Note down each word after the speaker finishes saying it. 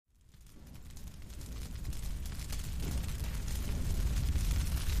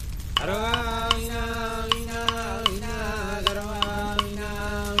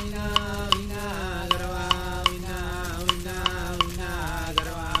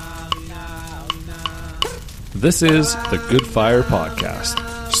This is the Good Fire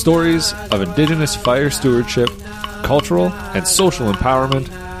Podcast. Stories of Indigenous fire stewardship, cultural and social empowerment,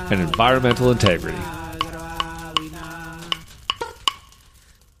 and environmental integrity.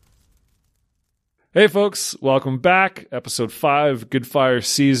 Hey folks, welcome back. Episode 5, Good Fire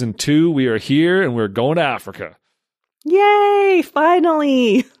Season 2. We are here and we're going to Africa. Yay!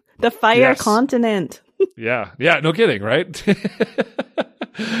 Finally! The fire continent. Yeah, no kidding, right?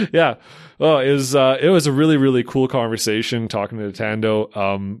 Yeah. Well, it was a really, really cool conversation talking to Tando.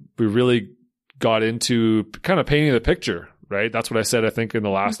 We really got into kind of painting the picture, right? That's what I said, I think, in the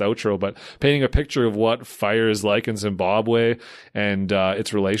last outro, but painting a picture of what fire is like in Zimbabwe and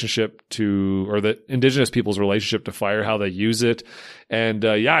its relationship to, or the indigenous people's relationship to fire, how they use it. And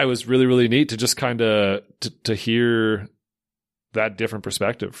it was really, really neat to just kind of to hear that different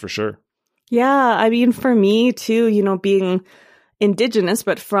perspective for sure. Yeah, I mean, for me too, being indigenous,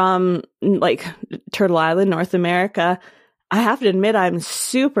 but from like Turtle Island, North America, I have to admit I'm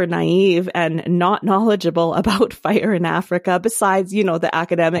super naive and not knowledgeable about fire in Africa, besides, the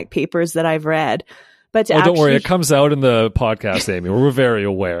academic papers that I've read. But don't worry, it comes out in the podcast, Amy. We're very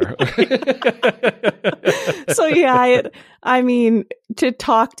aware. So I mean, to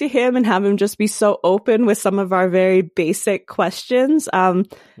talk to him and have him just be so open with some of our very basic questions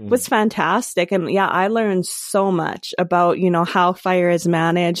was fantastic. And I learned so much about, how fire is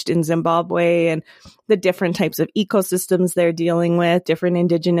managed in Zimbabwe and the different types of ecosystems they're dealing with, different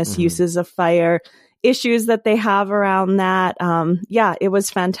indigenous uses of fire, issues that they have around that. It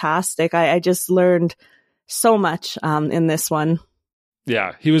was fantastic. I just learned so much in this one.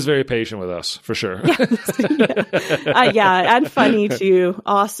 Yeah, he was very patient with us, for sure. And funny too.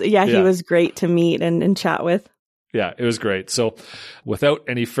 Also, he was great to meet and chat with. Yeah, it was great. So without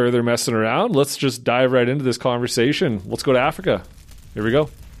any further messing around, let's just dive right into this conversation. Let's go to Africa. Here we go.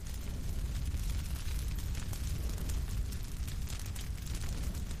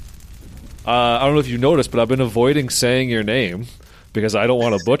 I don't know if you noticed, but I've been avoiding saying your name because I don't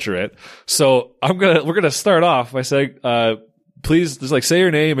want to butcher it. So we're gonna start off by saying, please just say your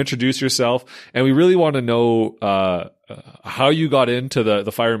name, introduce yourself, and we really want to know how you got into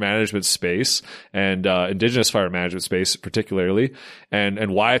the fire management space and indigenous fire management space particularly,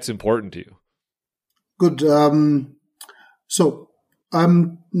 and why it's important to you. Good. So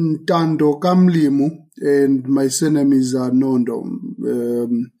I'm Tando Kamlimu, and my surname is Nondo.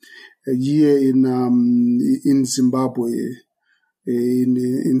 Here in Zimbabwe,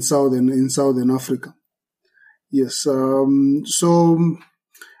 in southern Africa. Yes. So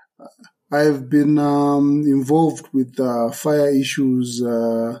I've been involved with fire issues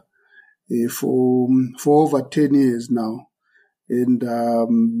for over 10 years now, and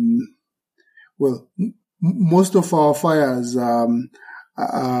most of our fires are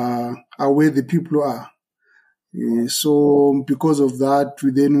where the people are. So because of that,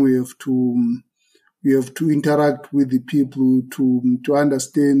 we have to interact with the people to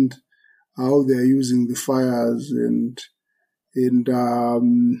understand how they are using the fires and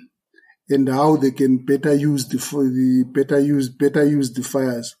how they can better use the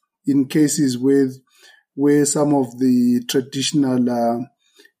fires in cases where some of the traditional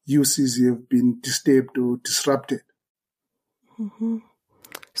uses have been disturbed or disrupted. Mm-hmm.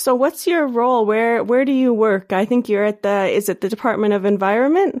 So what's your role? Where do you work? I think you're at is it the Department of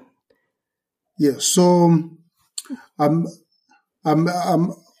Environment? Yeah, so I'm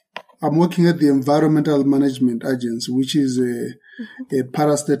working at the Environmental Management Agency, which is a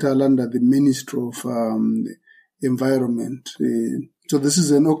parastatal under the Ministry of Environment. So this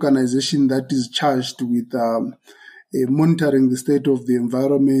is an organization that is charged with monitoring the state of the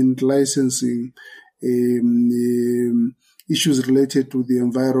environment, licensing, issues related to the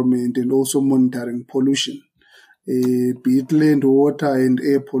environment, and also monitoring pollution, be it land, water, and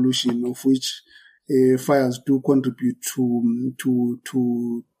air pollution, of which fires do contribute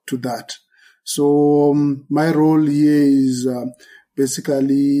to that. So my role here is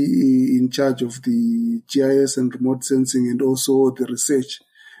basically in charge of the GIS and remote sensing, and also the research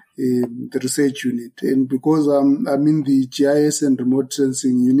unit. And because I'm in the GIS and remote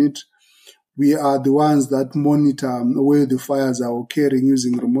sensing unit, we are the ones that monitor where the fires are occurring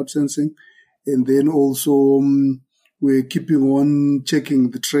using remote sensing. And then also we're keeping on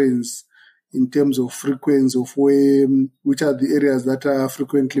checking the trends in terms of frequency of which are the areas that are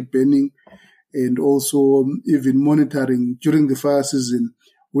frequently burning, and also even monitoring during the fire season,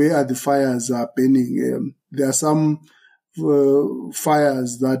 where are the fires are burning. There are some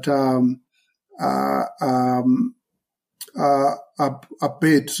fires that are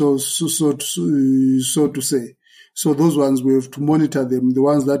paid, so to say. So those ones we have to monitor them. The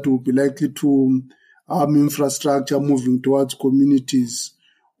ones that will be likely to infrastructure moving towards communities.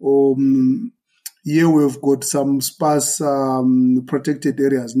 Here we've got some sparse protected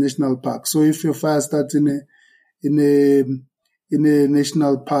areas, national parks. So if a fire starts in a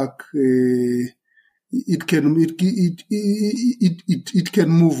national park, it can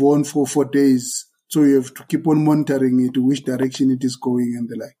move on for days. So you have to keep on monitoring it, which direction it is going and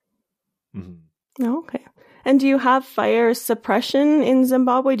the like. Mm-hmm. Okay. And do you have fire suppression in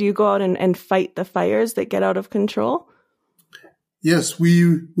Zimbabwe? Do you go out and fight the fires that get out of control? Yes,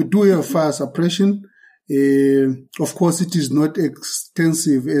 we do have fire suppression. Of course, it is not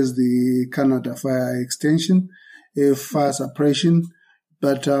extensive as the Canada fire extension, fire suppression.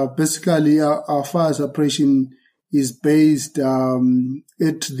 But basically, our fire suppression is based at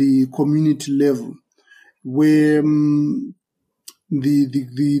the community level, where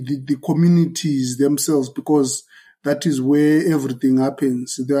the communities themselves, because that is where everything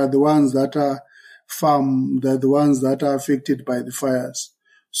happens. They are the ones that are farmed, they're the ones that are affected by the fires.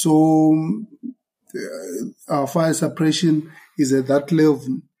 So our fire suppression is at that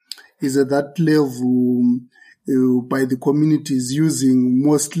level. By the communities using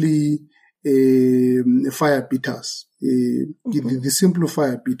mostly fire beaters. The simple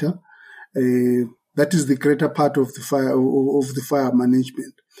fire beater, that is the greater part of the fire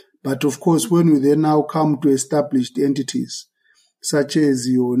management. But of course, when we then now come to established entities, such as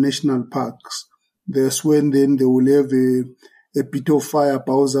your national parks, that's when then they will have a bit of fire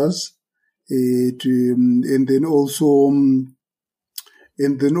pausers, and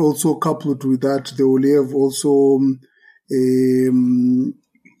then also coupled with that, they will have also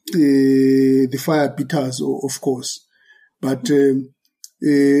the fire beaters, of course. But the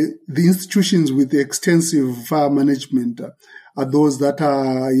institutions with extensive fire management are those that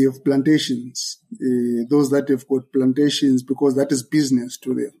have plantations, those that have got plantations, because that is business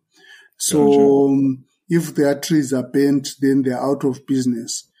to them. So if their trees are bent, then they're out of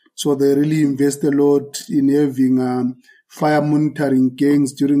business. So they really invest a lot in having fire monitoring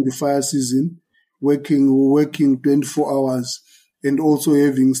gangs during the fire season, working 24 hours, and also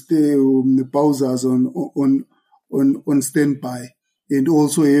having pausers on standby, and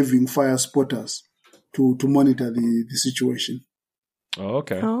also having fire spotters to monitor the situation. Oh,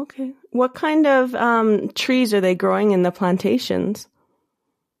 okay. Oh, okay. What kind of trees are they growing in the plantations?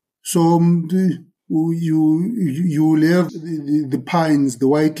 So you will have the pines, the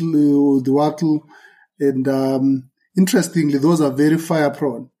wattle, and interestingly, those are very fire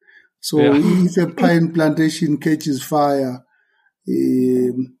prone. So if a pine plantation catches fire,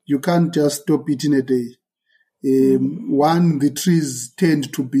 you can't just stop it in a day. The trees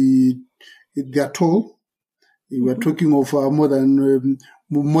tend to be, they're tall. We're talking of more than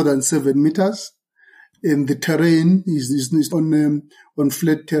 7 meters. And the terrain is on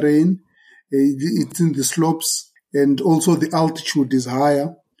flat terrain. It's in the slopes, and also the altitude is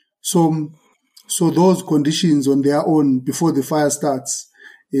higher. So those conditions on their own before the fire starts,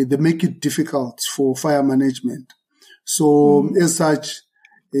 they make it difficult for fire management. So as such,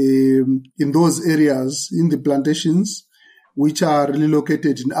 in those areas, in the plantations, which are really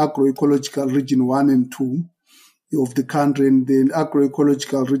located in agroecological region 1 and 2 of the country, and then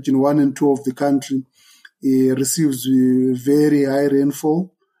agroecological region 1 and 2 of the country receives very high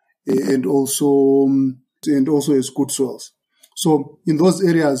rainfall and also has good soils. So in those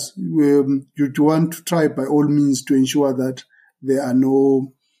areas, you want to try by all means to ensure that there are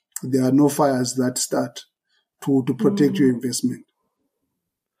no fires that start to protect your investment.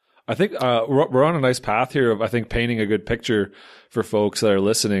 I think we're on a nice path here of, I think, painting a good picture for folks that are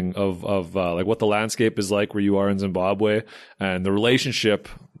listening of like what the landscape is like where you are in Zimbabwe, and the relationship,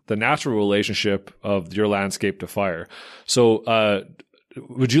 the natural relationship of your landscape to fire. So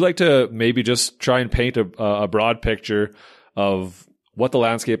would you like to maybe just try and paint a broad picture of what the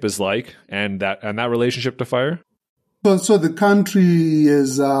landscape is like and that relationship to fire? So the country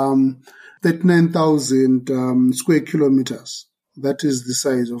is 39,000 square kilometers. That is the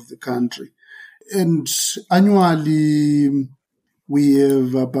size of the country. And annually, we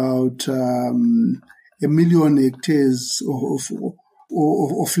have about 1 million hectares of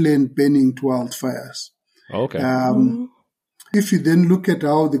land burning to wildfires. Okay. If you then look at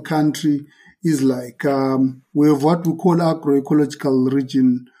how the country is like, we have what we call agroecological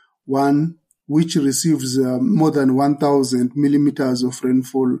region 1, which receives more than 1,000 millimeters of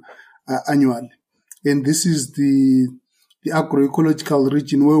rainfall annually. And this is the agroecological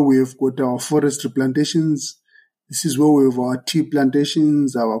region where we have got our forestry plantations. This is where we have our tea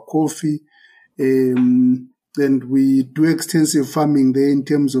plantations, our coffee, and we do extensive farming there in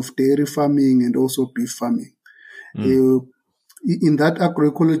terms of dairy farming and also beef farming. In that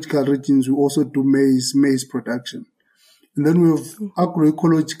agroecological regions, we also do maize production. And then we have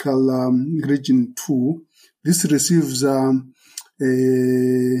agroecological region 2. This receives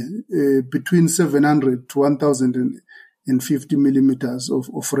between 700 to 1,050 millimeters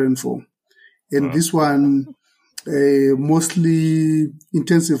of rainfall. And this one, mostly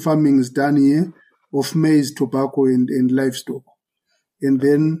intensive farming is done here of maize, tobacco, and livestock. And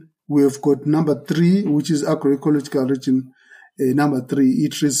then we have got number 3, which is agroecological region number 3.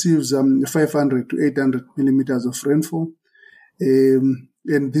 It receives 500 to 800 millimeters of rainfall.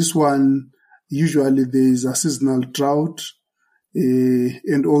 And this one, usually there is a seasonal drought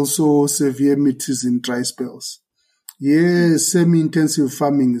and also severe mid-season dry spells. Here, semi-intensive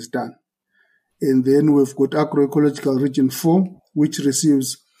farming is done. And then we've got agroecological region 4, which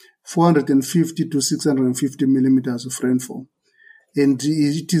receives 450 to 650 millimeters of rainfall. And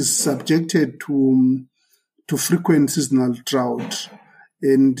it is subjected to frequent seasonal drought.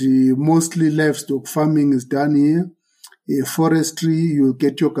 And mostly livestock farming is done here. Forestry, you'll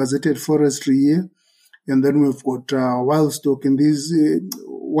get your gazetted forestry here. And then we've got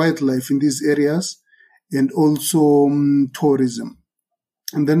wildlife in these areas, and also tourism.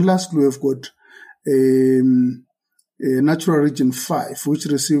 And then lastly, we've got natural region 5, which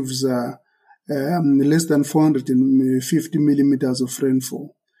receives less than 450 millimeters of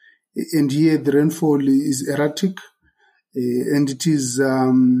rainfall. And here the rainfall is erratic, and it is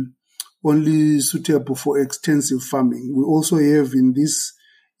only suitable for extensive farming. We also have in this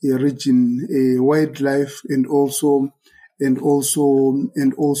region wildlife and also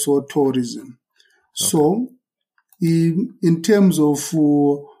tourism. Okay. So, in terms of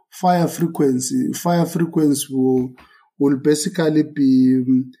fire frequency will basically be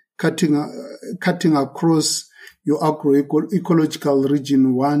cutting across your agroecological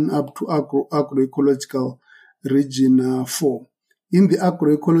region 1 up to agroecological region 4. In the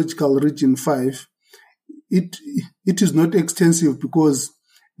agroecological region 5, it is not extensive because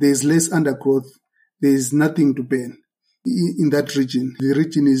there is less undergrowth. There is nothing to burn in that region. The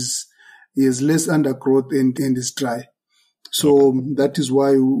region is less undergrowth and is dry. So that is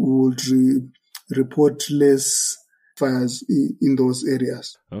why we would report less fires in those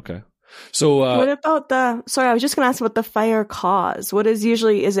areas. Okay. So what about I was just going to ask about the fire cause. What is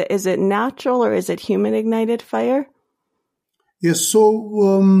usually, is it natural or is it human ignited fire? Yes. So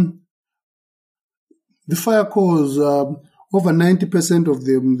the fire cause, over 90% of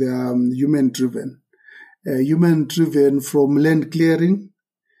them, they are human driven. Human driven from land clearing.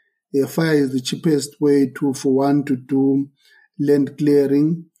 Fire is the cheapest way to do land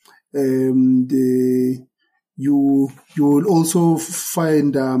clearing. You will also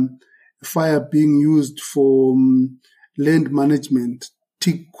find fire being used for land management,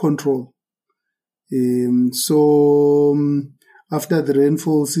 tick control. After the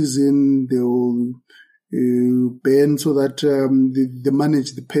rainfall season, they will burn so that they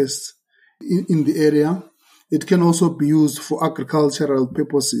manage the pests in the area. It can also be used for agricultural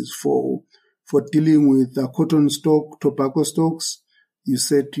purposes, for dealing with cotton stock, tobacco stocks. You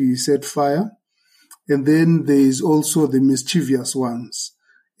set fire. And then there is also the mischievous ones,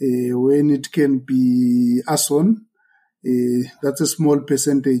 when it can be arson. That's a small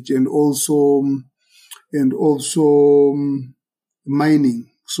percentage, and also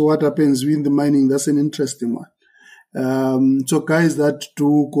mining. So what happens in the mining? That's an interesting one. So guys that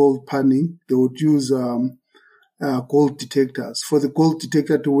do gold panning, they would use gold detectors. For the gold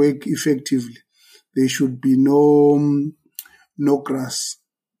detector to work effectively, there should be no grass,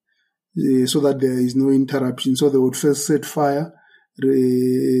 so that there is no interruption. So they would first set fire,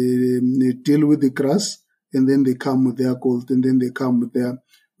 deal with the grass, and then they come with their gold, and then they come with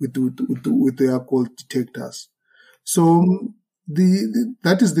their gold detectors. So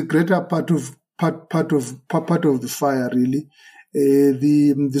that is the greater part of the fire, really.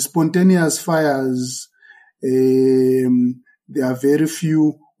 The spontaneous fires, there are very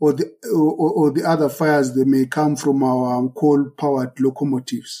few, or the other fires, they may come from our coal-powered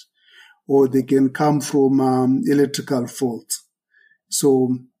locomotives, or they can come from electrical faults.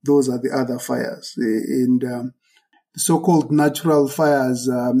 So those are the other fires. And the so-called natural fires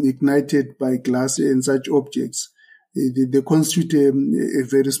ignited by glass and such objects, they constitute a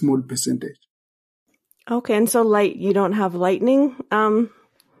very small percentage. Okay, and so you don't have lightning?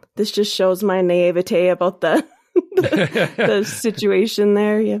 This just shows my naivete about the situation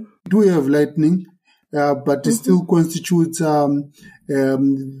there. Yeah. Do have lightning, but it still constitutes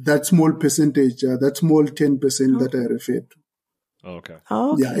that small percentage, that small 10% that I referred to. Okay.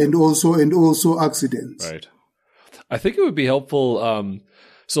 Yeah, and also accidents. Right. I think it would be helpful.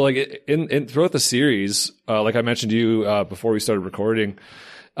 So like in throughout the series, like I mentioned to you before we started recording,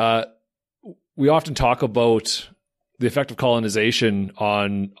 we often talk about the effect of colonization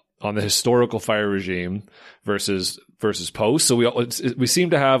on the historical fire regime versus post. So we seem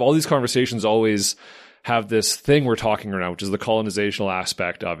to have all these conversations always have this thing we're talking around, which is the colonizational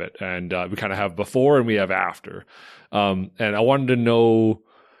aspect of it. And we kind of have before and we have after. And I wanted to know,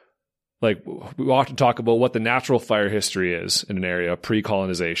 like, we often talk about what the natural fire history is in an area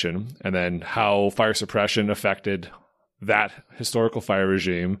pre-colonization, and then how fire suppression affected that historical fire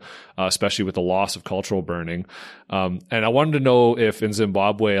regime, especially with the loss of cultural burning. And I wanted to know if in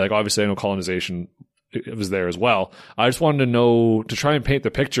Zimbabwe, like obviously I know colonization, it was there as well. I just wanted to know, to try and paint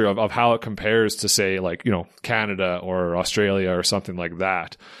the picture of how it compares to, say, like, Canada or Australia or something like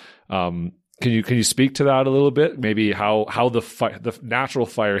that. Can you speak to that a little bit? Maybe how the natural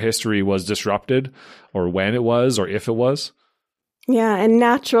fire history was disrupted, or when it was, or if it was? Yeah, and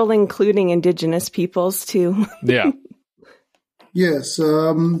natural including indigenous peoples too. Yeah. Yes.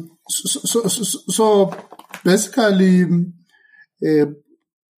 So basically,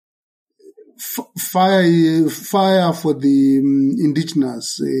 fire for the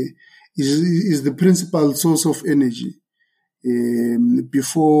indigenous is the principal source of energy.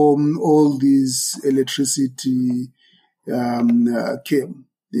 Before all this electricity came,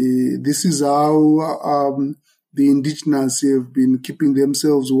 this is how the indigenous have been keeping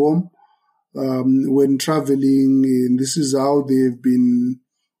themselves warm when traveling. And this is how they've been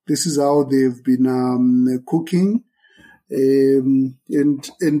cooking, and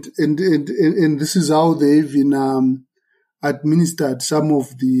this is how they even administered some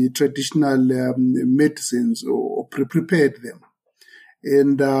of the traditional medicines, or prepared them.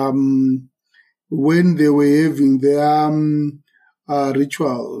 And when they were having their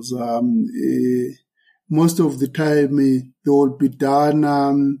rituals, most of the time they will be done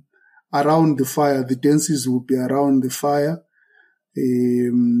around the fire. The dances will be around the fire.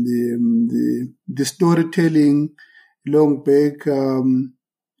 The storytelling long back,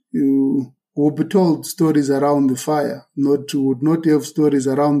 we'll be told stories around the fire, would not have stories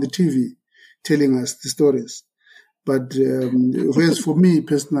around the TV telling us the stories. But whereas for me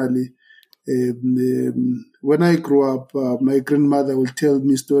personally, when I grew up, my grandmother would tell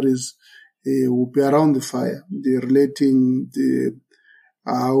me stories, would be around the fire. They're relating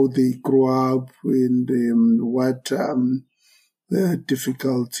how they grew up and what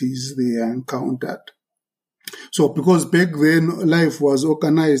difficulties they encountered. So because back then life was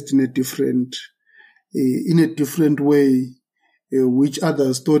organized in a different way, which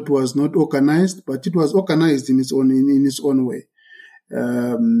others thought was not organized, but it was organized in its own way.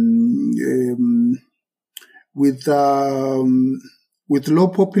 With low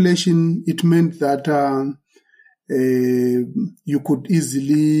population, it meant that you could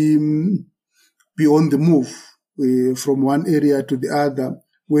easily be on the move from one area to the other.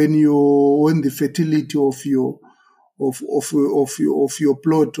 When the fertility of your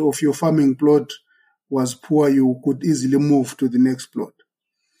plot, of your farming plot was poor, you could easily move to the next plot.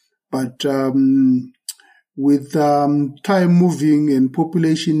 But with time moving and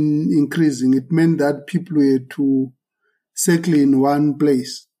population increasing, it meant that people had to settle in one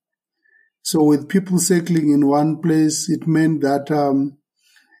place. So with people settling in one place, it meant that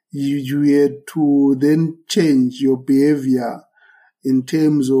you had to then change your behavior in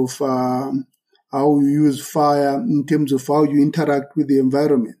terms of how you use fire, in terms of how you interact with the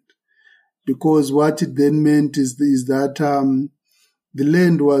environment. Because what it then meant is that the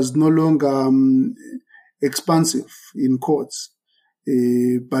land was no longer expansive in quotes,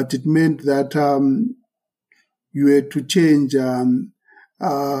 but it meant that you had to change the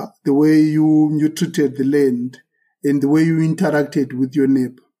way you treated the land and the way you interacted with your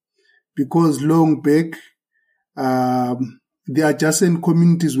neighbor. Because long back, the adjacent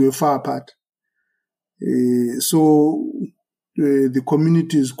communities were far apart. So the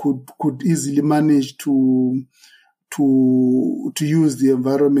communities could easily manage to use the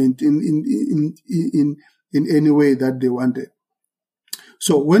environment in any way that they wanted.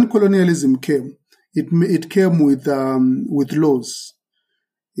 So when colonialism came, it came with laws,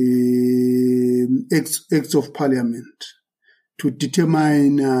 acts of parliament to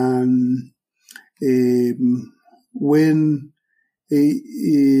determine when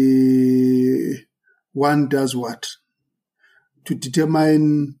one does what, to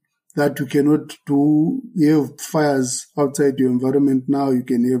determine that you cannot have fires outside your environment now, you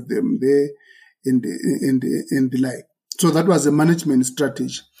can have them there, and the like. So that was a management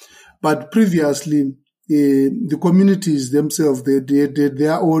strategy. But previously, the communities themselves, they had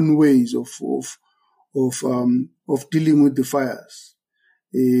their own ways of dealing with the fires.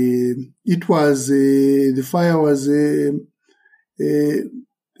 The fire was a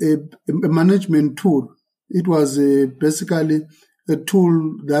management tool. It was basically a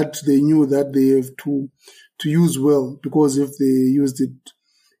tool that they knew that they have to use well, because if they used it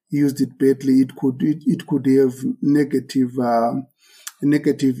badly, it could have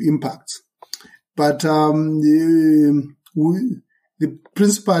negative impacts. But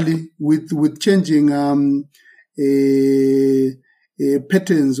principally with changing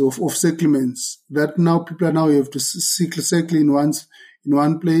patterns of settlements, that now people now have to settle in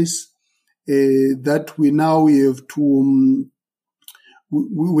one place. That we have to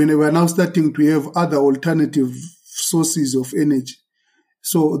when we're now starting to have other alternative sources of energy.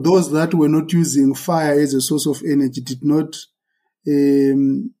 So those that were not using fire as a source of energy did not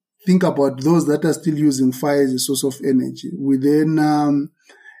think about those that are still using fire as a source of energy. We then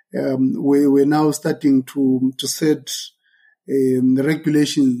we're now starting to set the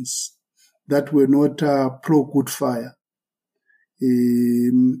regulations that were not pro good fire,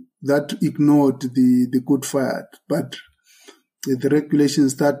 that ignored the good fire, but the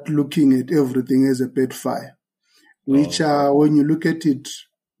regulations start looking at everything as a bad fire, which when you look at it,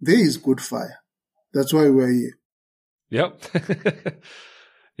 there is good fire. That's why we're here. Yep.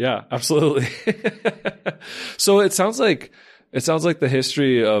 Yeah, absolutely. So it sounds like the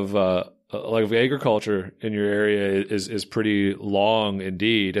history of agriculture in your area is pretty long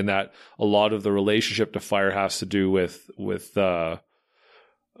indeed, and that a lot of the relationship to fire has to do with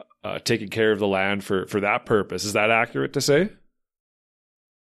taking care of the land for that purpose. Is that accurate to say?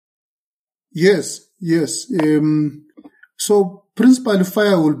 Yes. So principally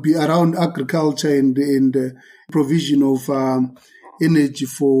fire will be around agriculture and provision of energy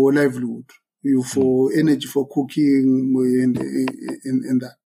for livelihood, for energy for cooking and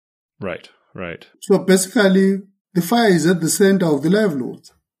that. Right. So basically the fire is at the center of the livelihood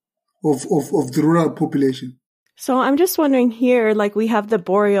of the rural population. So I'm just wondering here, like we have the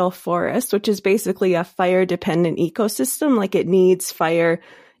boreal forest, which is basically a fire dependent ecosystem. Like it needs fire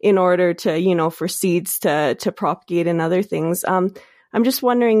in order to, for seeds to propagate and other things. I'm just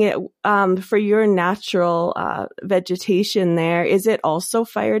wondering for your natural vegetation there, is it also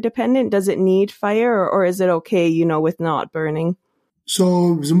fire dependent? Does it need fire or is it okay, with not burning?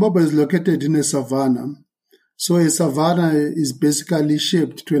 So Zimbabwe is located in a savanna. So a savanna is basically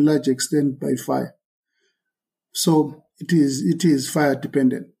shaped to a large extent by fire. So it is fire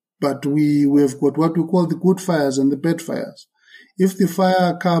dependent. But we have got what we call the good fires and the bad fires. If the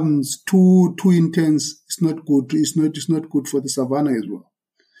fire comes too intense, it's not good. It's not good for the savanna as well.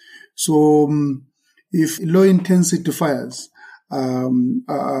 So if low intensity fires are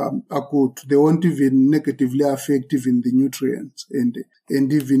good, they won't even negatively affect even the nutrients and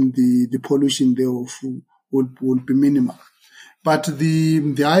even the pollution thereof will be minimal. But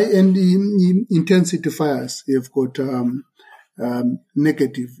the high end intensity fires have got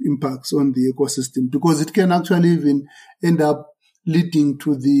negative impacts on the ecosystem, because it can actually even end up leading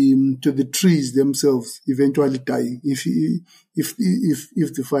to the trees themselves eventually dying if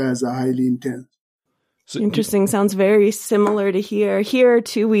the fires are highly intense. So, interesting. Sounds very similar to here. Here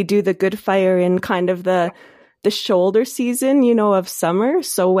too, we do the good fire in kind of the shoulder season, of summer.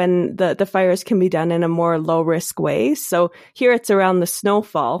 So when the fires can be done in a more low risk way. So here it's around the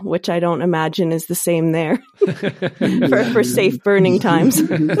snowfall, which I don't imagine is the same there for safe burning times.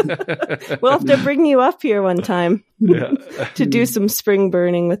 We'll have to bring you up here one time to do some spring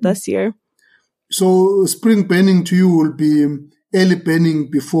burning with us here. So spring burning to you will be early burning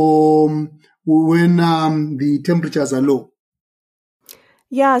before when the temperatures are low.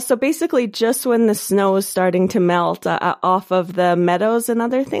 Yeah, so basically just when the snow is starting to melt off of the meadows and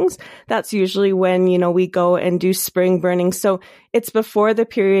other things, that's usually when, we go and do spring burning. So it's before the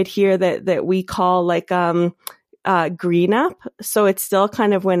period here that we call like green up. So it's still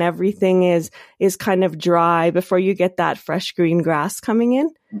kind of when everything is kind of dry before you get that fresh green grass coming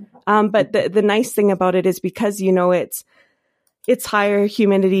in. But the nice thing about it is because, it's higher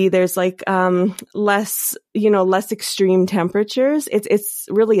humidity. There's like less extreme temperatures. It's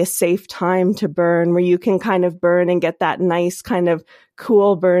really a safe time to burn, where you can kind of burn and get that nice kind of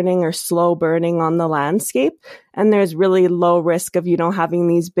cool burning or slow burning on the landscape. And there's really low risk of having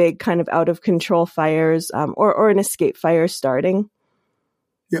these big kind of out of control fires or an escape fire starting.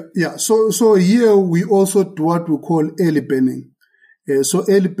 Yeah. So here we also do what we call early burning. So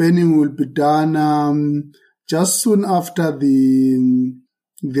early burning will be done just soon after the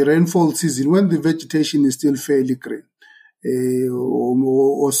rainfall season, when the vegetation is still fairly green,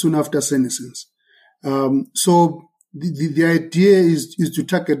 or soon after senescence. So the idea is to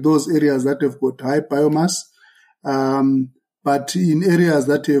target those areas that have got high biomass, But in areas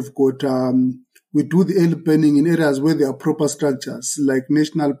that have got, we do the early burning in areas where there are proper structures, like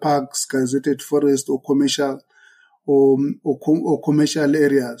national parks, gazetted forest, or commercial or commercial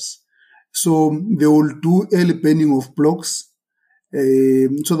areas. So they will do early burning of blocks,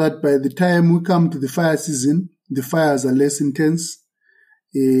 so that by the time we come to the fire season, the fires are less intense,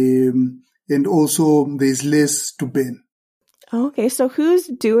 and also there's less to burn. Okay, so who's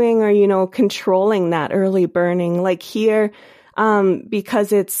doing or, controlling that early burning? Like here,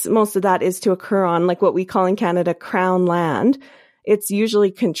 because most of that is to occur on like what we call in Canada Crown land. It's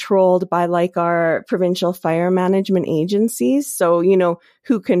usually controlled by like our provincial fire management agencies. So,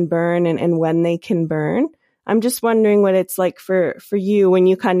 who can burn and when they can burn. I'm just wondering what it's like for you when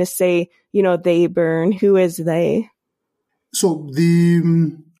you kind of say, they burn. Who is they? So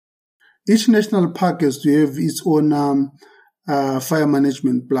each national park has to have its own fire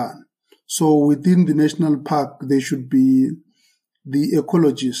management plan. So within the national park, there should be the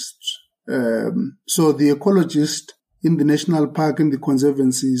ecologist. So the ecologist in the national park, in the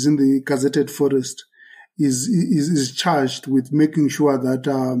conservancies, in the gazetted forest, is charged with making sure that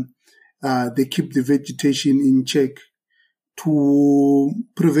they keep the vegetation in check to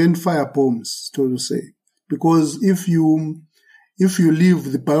prevent fire bombs, so to say. Because if you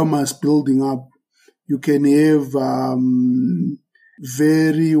leave the biomass building up, you can have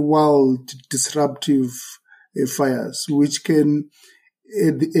very wild, disruptive fires, which can,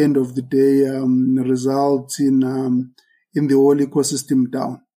 at the end of the day, result in the whole ecosystem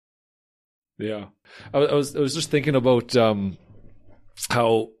down. Yeah, I was just thinking about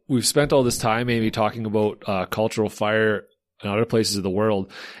how we've spent all this time, Amy, talking about cultural fire in other places of the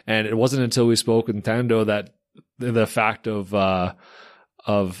world, and it wasn't until we spoke with Ntando that the fact of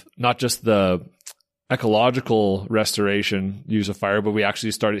not just the ecological restoration use of fire, but we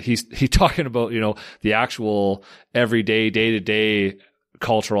actually started. He talking about the actual everyday, day to day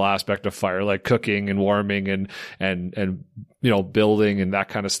cultural aspect of fire, like cooking and warming and building and that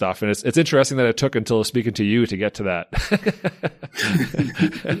kind of stuff. And it's interesting that it took until speaking to you to get to that.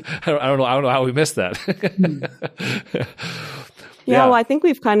 I don't know how we missed that. Yeah, well, I think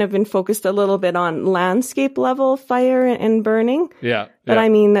we've kind of been focused a little bit on landscape level fire and burning. Yeah. But I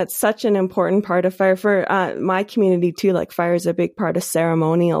mean, that's such an important part of fire for my community too. Like fire is a big part of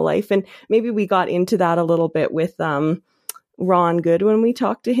ceremonial life. And maybe we got into that a little bit with Ron Good when we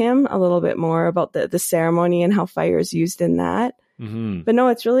talked to him a little bit more about the ceremony and how fire is used in that. Mm-hmm. But no,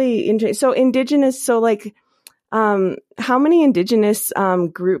 it's really interesting. So Indigenous, how many Indigenous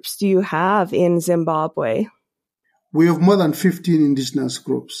groups do you have in Zimbabwe? We have more than 15 indigenous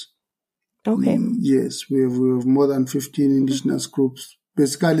groups. Okay. Yes, we have more than 15 indigenous groups,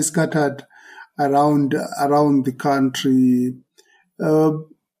 basically scattered around the country.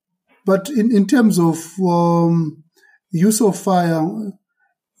 But in terms of use of fire,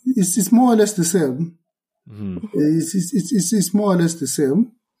 it's more or less the same. Mm-hmm. It's more or less the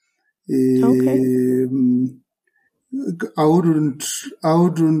same. Okay. I wouldn't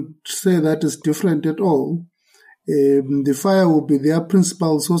say that is different at all. The fire will be their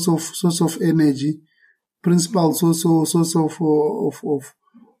principal source of energy, principal source of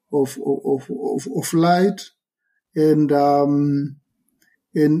light, and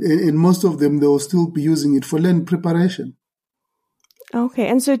most of them they will still be using it for land preparation. Okay,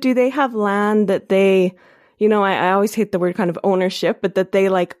 and so do they have land that they, I always hate the word kind of ownership, but that they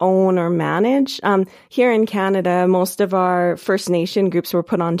like own or manage? Here in Canada, most of our First Nation groups were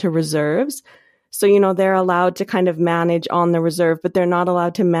put onto reserves. So, they're allowed to kind of manage on the reserve, but they're not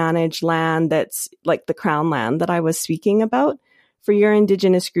allowed to manage land that's like the Crown land that I was speaking about. For your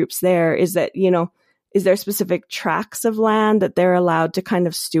Indigenous groups there, is that, is there specific tracts of land that they're allowed to kind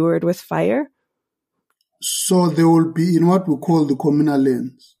of steward with fire? So they will be in what we call the communal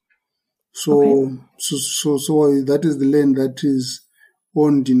lands. So that is the land that is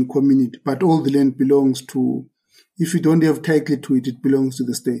owned in community, but all the land belongs to, if you don't have title to it, it belongs to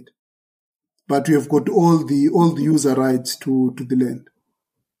the state. But we have got all the user rights to the land.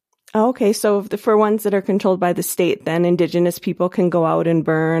 Okay, so for ones that are controlled by the state, then Indigenous people can go out and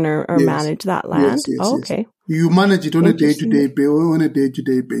burn or yes. manage that land. Yes, okay, yes. You manage it on a day-to-day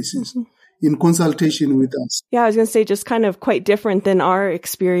basis mm-hmm. in consultation with us. Yeah, I was going to say just kind of quite different than our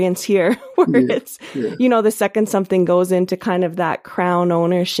experience here, where it's the second something goes into kind of that Crown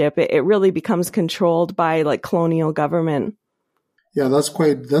ownership, it really becomes controlled by like colonial government. Yeah, that's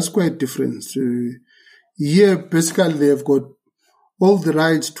quite different. Here, basically, they have got all the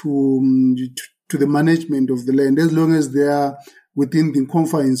rights to the management of the land as long as they are within the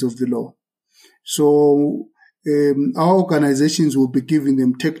confines of the law. So our organizations will be giving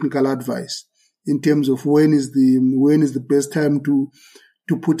them technical advice in terms of when is the best time to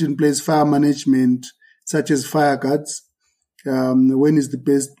put in place fire management, such as fire guards. When is the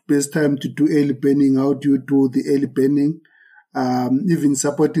best time to do early burning? How do you do the early burning? Even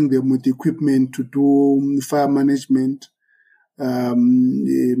supporting them with equipment to do fire management,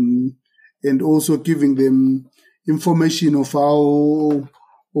 and also giving them information of how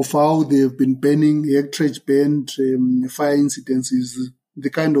they've been burning, hectareage burned, fire incidences, the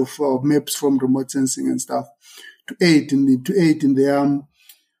kind of maps from remote sensing and stuff to aid in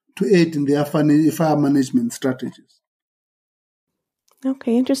their fire management strategies.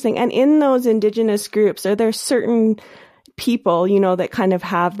 Okay, interesting. And in those indigenous groups, are there certain people, that kind of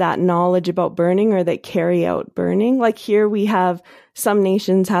have that knowledge about burning or that carry out burning? Like here we have, some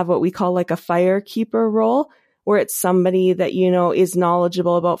nations have what we call like a fire keeper role, where it's somebody that, is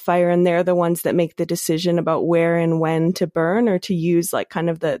knowledgeable about fire, and they're the ones that make the decision about where and when to burn or to use like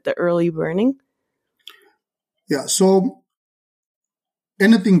kind of the early burning. Yeah. So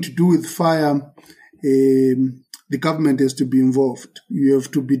anything to do with fire, the government has to be involved. You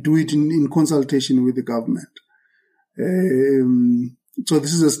have to do it in consultation with the government. So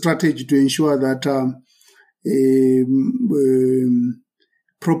this is a strategy to ensure that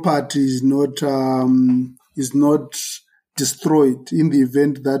property is not destroyed in the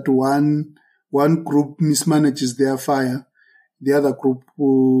event that one group mismanages their fire, the other group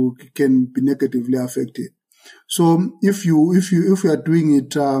can be negatively affected. So if you are doing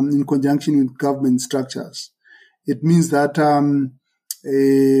it in conjunction with government structures, it means that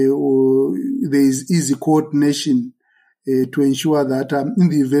there is easy coordination to ensure that in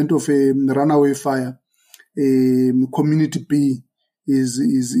the event of a runaway fire, community B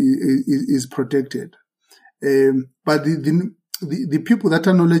is protected. But the people that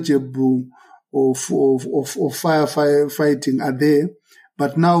are knowledgeable of firefighting are there,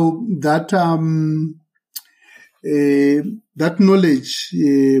 but now that knowledge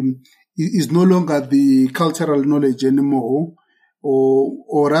is no longer the cultural knowledge anymore,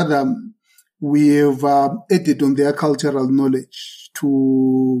 or rather, we have added on their cultural knowledge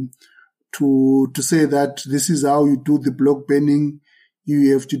to say that this is how you do the block burning.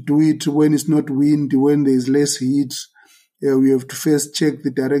 You have to do it when it's not wind, when there is less heat. We have to first check the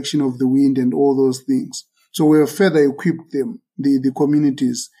direction of the wind and all those things. So we have further equipped them, the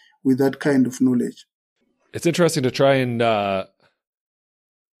communities, with that kind of knowledge. It's interesting to trying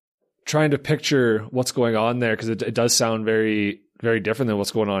to picture what's going on there, because it does sound very, very different than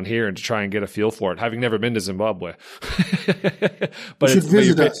what's going on here, and to try and get a feel for it, having never been to Zimbabwe. But you should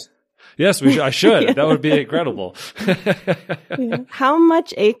visit us. Yes, I should. Yeah. That would be incredible. Yeah. How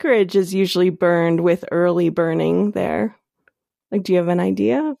much acreage is usually burned with early burning there? Like, do you have an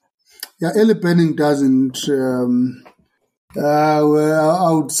idea? Yeah, early burning doesn't. I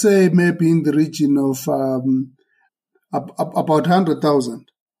would say maybe in the region of about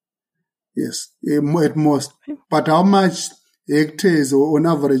 100,000. Yes, at most. But how much hectares on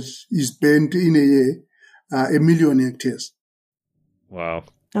average is burnt in a year? 1 million hectares. Wow.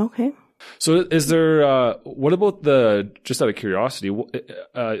 Okay. So is there, what about just out of curiosity,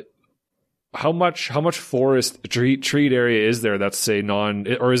 how much forest treed area is there that's, say,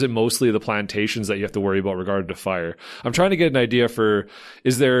 or is it mostly the plantations that you have to worry about regarding to fire? I'm trying to get an idea for,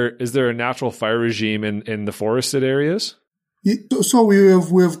 is there a natural fire regime in the forested areas? So we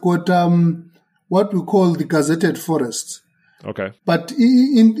have got what we call the gazetted forests. Okay. But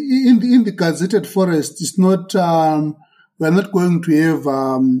in the gazetted forest, it's not, we're not going to have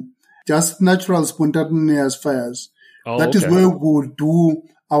just natural spontaneous fires. That is where we will do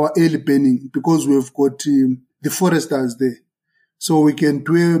our early burning, because we've got the foresters there. So we can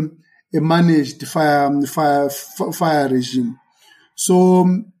do a managed fire regime.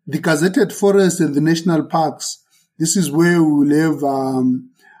 So the gazetted forests and the national parks, this is where we will have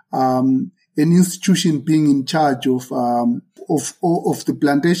an institution being in charge of the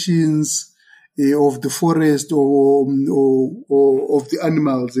plantations, of the forest, or of the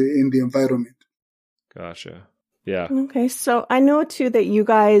animals in the environment. Gotcha. Yeah. Okay. So I know too that you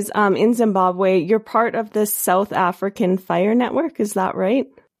guys in Zimbabwe, you're part of the South African Fire Network. Is that right?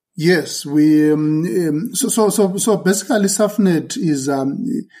 Yes, we. So basically, SAFNET is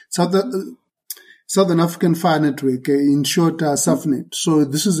Southern African Fire Network, in short, SAFNET. So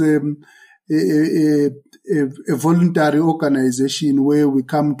this is a voluntary organization where we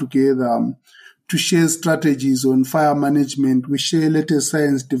come together to share strategies on fire management. We share latest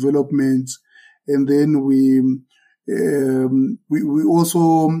science developments, and then we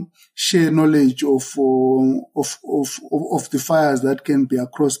also share knowledge of the fires that can be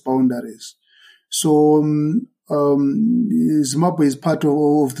across boundaries. So Zimbabwe is part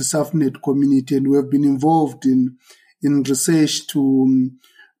of the SAFNet community, and we have been involved in research to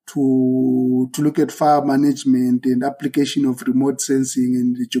look at fire management and application of remote sensing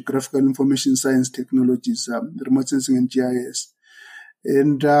and the geographical information science technologies, remote sensing and GIS.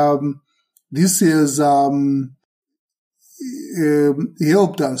 And this has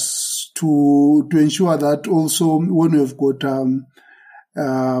helped us to ensure that also when we've got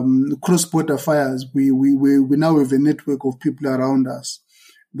cross-border fires, we now have a network of people around us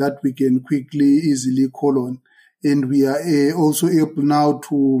that we can quickly, easily call on. And we are also able now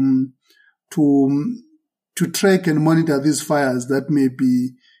to track and monitor these fires that may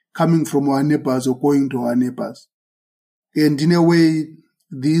be coming from our neighbors or going to our neighbors. And in a way,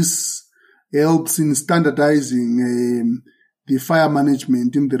 this helps in standardizing the fire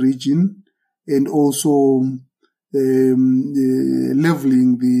management in the region, and also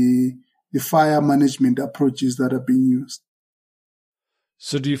leveling the fire management approaches that are being used.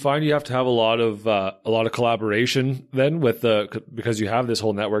 So do you find you have to have a lot of collaboration then because you have this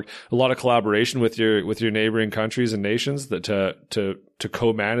whole network, a lot of collaboration with your neighboring countries and nations that to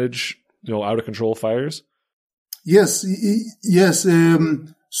co-manage, out of control fires? Yes.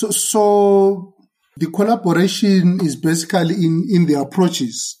 So the collaboration is basically in the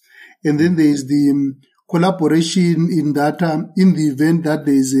approaches, and then there is the collaboration in that in the event that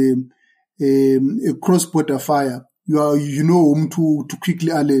there is a cross-border fire. You know whom to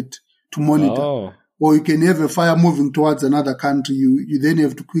quickly alert, to monitor. Oh. Or you can have a fire moving towards another country. You then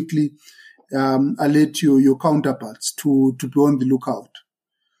have to quickly alert your counterparts to be on the lookout.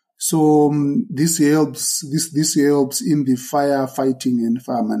 So this helps in the fire fighting and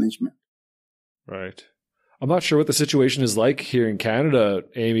fire management. Right. I'm not sure what the situation is like here in Canada,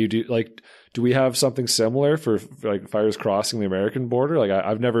 Amy. Do we have something similar for like fires crossing the American border? Like I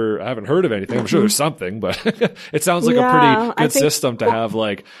haven't heard of anything. I'm sure there's something, but it sounds like a pretty good system to have,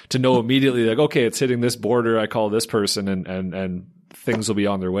 like, to know immediately, like, okay, it's hitting this border. I call this person and things will be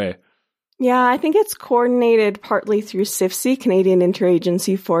on their way. Yeah, I think it's coordinated partly through CIFC, Canadian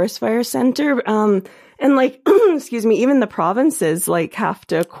Interagency Forest Fire Center. And like, excuse me, even the provinces like have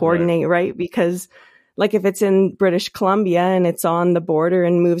to coordinate, right? Because like if it's in British Columbia and it's on the border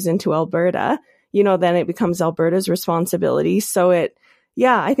and moves into Alberta, then it becomes Alberta's responsibility. So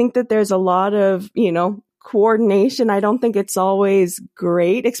I think that there's a lot of, coordination. I don't think it's always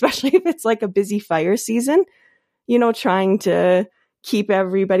great, especially if it's like a busy fire season, trying to keep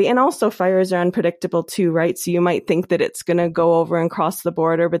everybody. And also fires are unpredictable too, right? So you might think that it's going to go over and cross the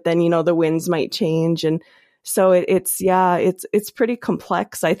border, but then, the winds might change. And so it's pretty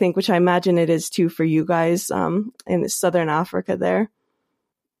complex, I think, which I imagine it is too for you guys in Southern Africa there.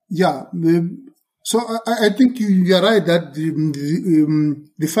 Yeah. So I think you're right that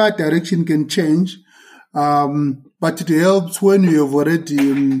the fire direction can change, but it helps when you have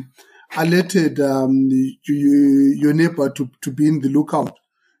already alerted your neighbor to be in the lookout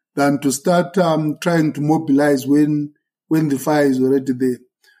than to start trying to mobilize when the fire is already there.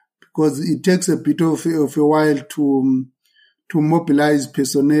 Because it takes a bit of a while to mobilize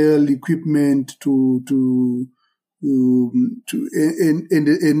personnel, equipment, and to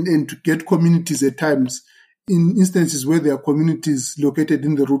get communities at times. In instances where there are communities located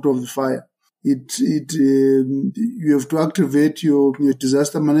in the route of the fire, you have to activate your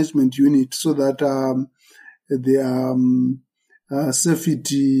disaster management unit so that there are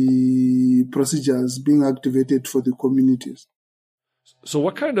safety procedures being activated for the communities. So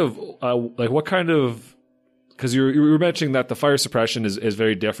what kind of, because you were mentioning that the fire suppression is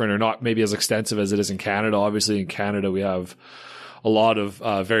very different, or not maybe as extensive as it is in Canada. Obviously in Canada we have a lot of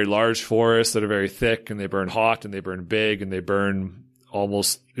very large forests that are very thick, and they burn hot and they burn big and they burn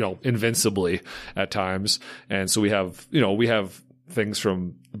almost, invincibly at times. And so we have things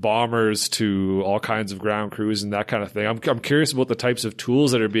from bombers to all kinds of ground crews and that kind of thing. I'm curious about the types of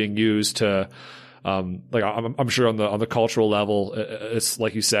tools that are being used to, I'm sure on the cultural level, it's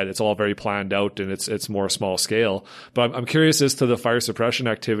like you said, it's all very planned out and it's more small scale. But I'm curious as to the fire suppression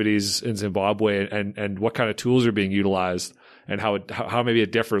activities in Zimbabwe and what kind of tools are being utilized and how maybe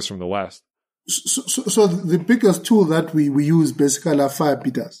it differs from the West. So the biggest tool that we use basically are fire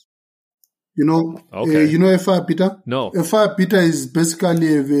pitters. Okay. You know a fire pitter? No. A fire pitter is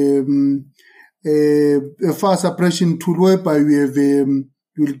basically a fire suppression tool whereby you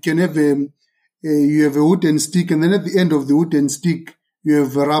have a wooden stick, and then at the end of the wooden stick you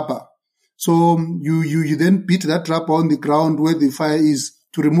have a rubber. So you then beat that rubber on the ground where the fire is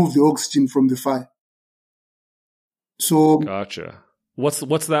to remove the oxygen from the fire. So gotcha.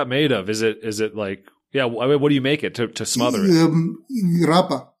 What's that made of? Is it like, what do you make it to smother it?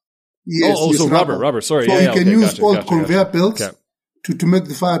 Rubber. Yes, so rubber. Sorry. So yeah, you can okay, use old conveyor gotcha. belts Okay. to make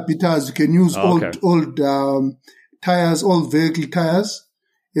the fire pitas. You can use old tires, old vehicle tires,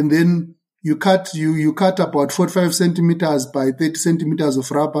 and then you cut about 45 centimeters by 30 centimeters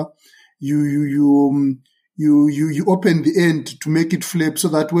of rubber. You open the end to make it flip so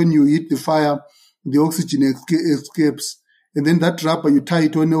that when you hit the fire, the oxygen escapes. And then that rubber, you tie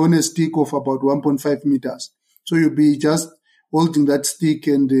it on a stick of about 1.5 meters. So you'll be just holding that stick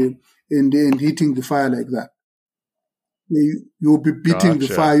and hitting the fire like that. You'll be beating the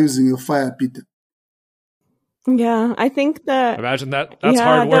fire using a fire pitter. Yeah, I think imagine that. That's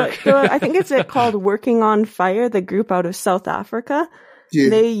hard work. I think it's called Working on Fire, the group out of South Africa. Yeah.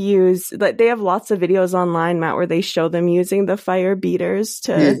 They have lots of videos online, Matt, where they show them using the fire beaters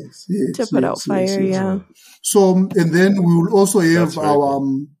to put out fire. Yeah. So, and then we will also have our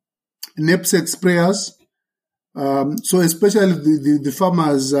knapsack sprayers. So especially the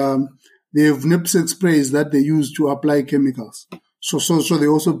farmers, they have knapsack sprays that they use to apply chemicals. So they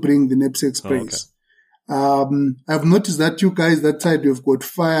also bring the knapsack sprays. I've noticed that you guys that side you've got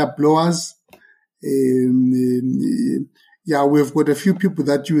fire blowers. We've got a few people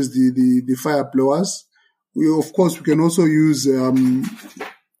that use the fire blowers. We can also use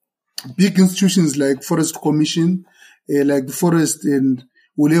big institutions like Forest Commission, like the forest, and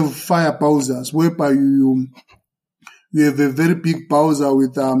we'll have fire bowsers whereby you have a very big bowser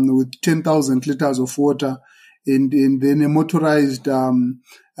with 10,000 liters of water and then a motorized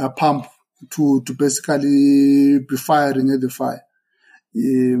pump to basically be firing at the fire.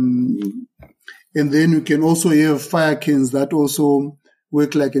 And then you can also have fire cans that also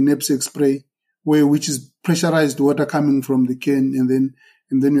work like a knapsack spray, which is pressurized water coming from the can, and then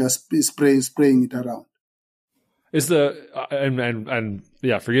you are spraying it around. Is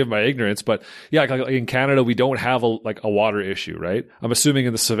forgive my ignorance, but like in Canada we don't have a water issue, right? I'm assuming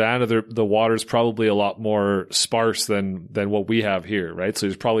in the savannah the water is probably a lot more sparse than what we have here, right? So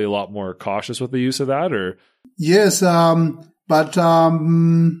there's probably a lot more cautious with the use of that, or yes, but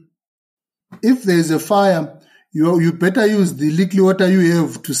if there is a fire, you better use the liquid water you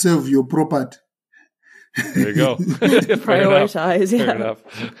have to save your property. There you go. Prioritize.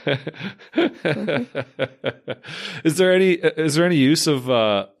 Is there any use of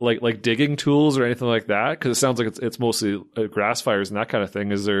like digging tools or anything like that? Because it sounds like it's mostly grass fires and that kind of thing.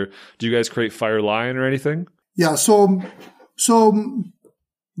 Do you guys create fire line or anything? Yeah. So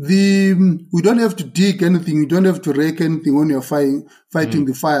we don't have to dig anything. You don't have to rake anything when you're fighting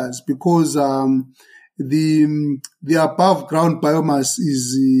the fires, because the above ground biomass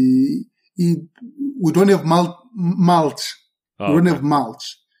is we don't have mulch. We don't have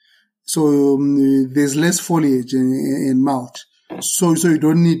mulch. So there's less foliage and mulch. So you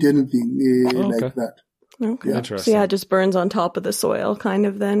don't need anything like that. Okay. Yeah. Interesting. So it just burns on top of the soil kind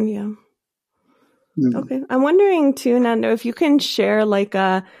of then, yeah. Okay. I'm wondering too, Nando, if you can share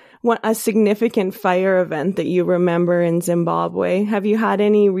a significant fire event that you remember in Zimbabwe. Have you had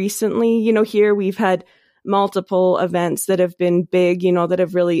any recently? Here we've had multiple events that have been big, that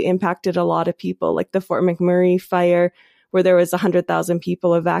have really impacted a lot of people, like the Fort McMurray fire, where there was 100,000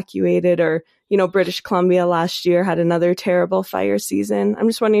 people evacuated, or, British Columbia last year had another terrible fire season. I'm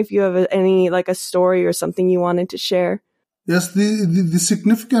just wondering if you have any, a story or something you wanted to share. Yes, the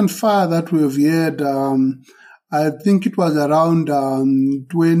significant fire that we've had, I think it was around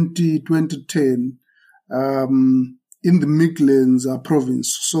 2010, in the Midlands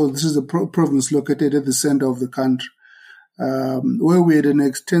province. So this is a province located at the center of the country, where we had an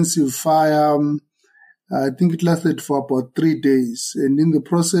extensive fire. I think it lasted for about 3 days, and in the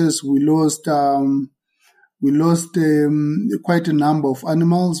process, we lost quite a number of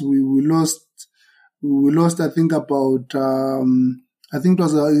animals. We lost. I think about. I think it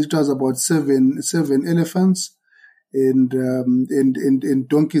was about seven elephants, and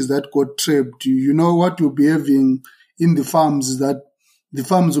donkeys that got trapped. What you'll be having in the farms is that the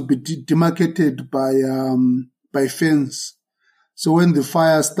farms will be demarcated by fence. So when the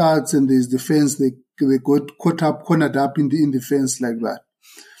fire starts and there's the fence, they got cornered up in the fence like that.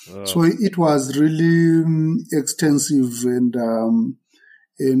 So it was really extensive, and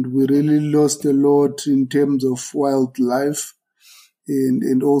we really lost a lot in terms of wildlife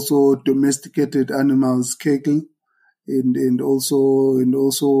and also domesticated animals, cattle, and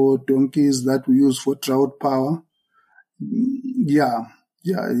also donkeys that we use for drought power. Yeah,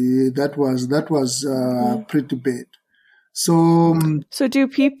 that was pretty bad. So do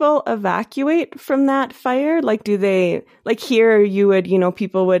people evacuate from that fire? Do they, here you would,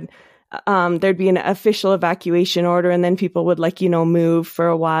 people would, there'd be an official evacuation order, and then people would move for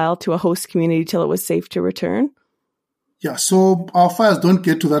a while to a host community till it was safe to return? Yeah, so our fires don't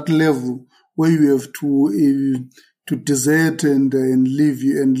get to that level where you have to desert and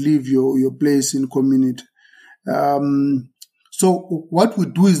leave your place in community. So what we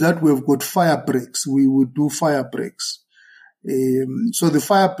do is that we've got fire breaks. We would do fire breaks. So the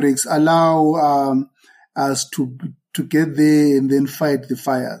fire breaks allow us to get there and then fight the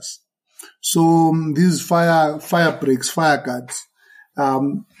fires. So these fire breaks, fire guards,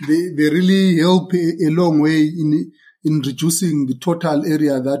 they really help a long way in reducing the total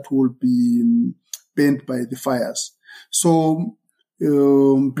area that will be burnt by the fires. So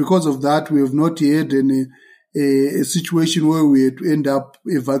because of that, we have not had a situation where we had to end up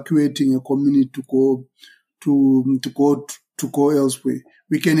evacuating a community to go elsewhere.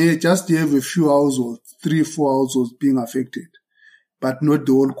 We can just have a few households, 3-4 households being affected, but not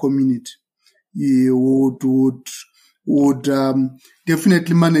the whole community. Would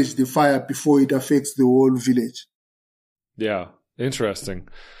definitely manage the fire before it affects the whole village. Yeah, interesting.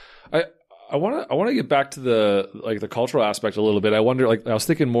 I want to get back to the cultural aspect a little bit. I wonder, I was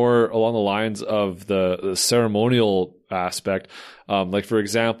thinking more along the lines of the ceremonial aspect. For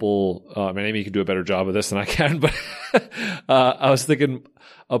example, Amy, you can do a better job of this than I can, but I was thinking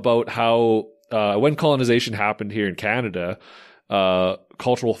about how when colonization happened here in Canada,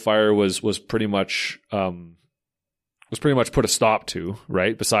 cultural fire was pretty much put a stop to,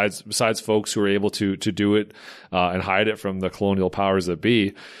 right? Besides folks who were able to do it and hide it from the colonial powers that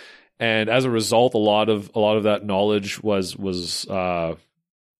be. And as a result, a lot of that knowledge was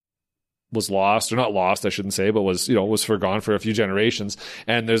lost, or not lost, I shouldn't say, but was forgone for a few generations.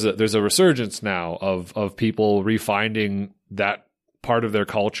 And there's a resurgence now of people refinding that part of their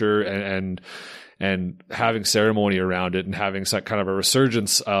culture and having ceremony around it and having some kind of a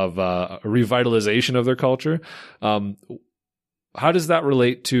resurgence of a revitalization of their culture. How does that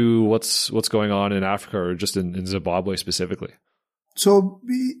relate to what's going on in Africa, or just in Zimbabwe specifically? So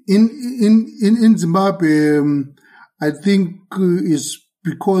in Zimbabwe, I think is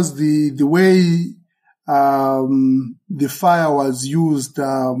because the way the fire was used,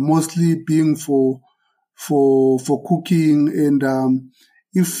 mostly being for cooking, and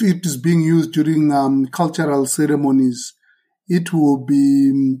if it is being used during cultural ceremonies, it will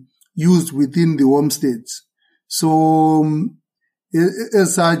be used within the homesteads. So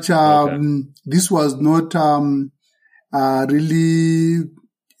as such, this was not really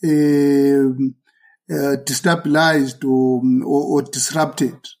destabilized or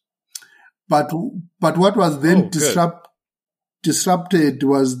disrupted. But what was then disrupted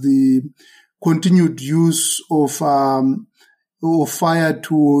was the continued use of fire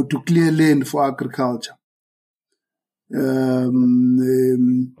to clear land for agriculture. Or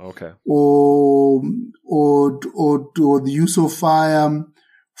the use of fire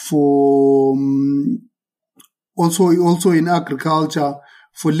for also in agriculture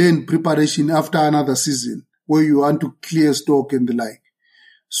for land preparation after another season, where you want to clear stock and the like.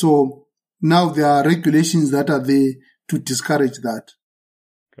 So now there are regulations that are there to discourage that.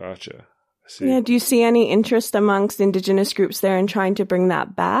 Gotcha. I see. Yeah. Do you see any interest amongst Indigenous groups there in trying to bring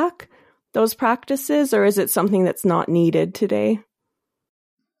that back, those practices, or is it something that's not needed today?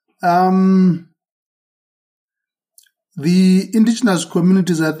 The Indigenous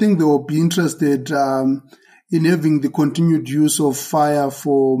communities, I think they will be interested in having the continued use of fire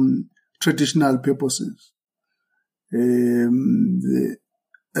for traditional purposes. And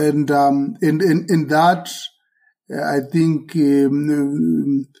that, I think,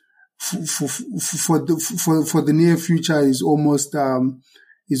 for the near future is almost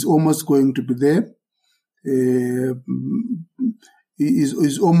going to be there.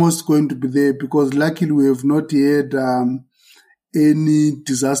 Is almost going to be there, because luckily we have not had any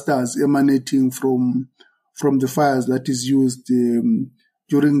disasters emanating from the fires that is used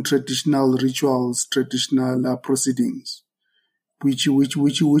during traditional rituals, traditional proceedings, which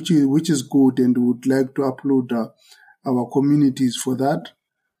is good, and we would like to applaud our communities for that.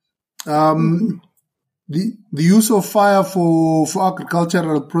 The use of fire for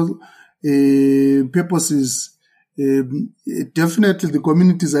agricultural purposes, definitely the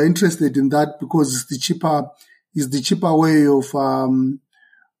communities are interested in that, because it's the cheaper way of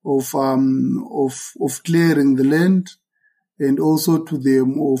clearing the land, and also to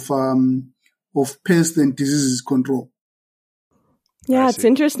them of pest and diseases control. Yeah, it's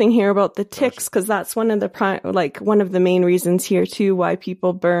interesting here about the ticks, because that's one of the one of the main reasons here too why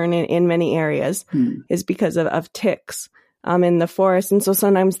people burn in many areas is because of ticks in the forest. And so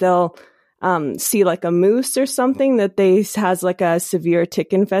sometimes they'll see like a moose or something that has like a severe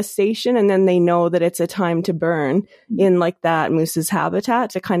tick infestation, and then they know that it's a time to burn in like that moose's habitat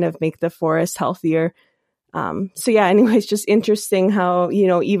to kind of make the forest healthier. So yeah, anyways, just interesting how,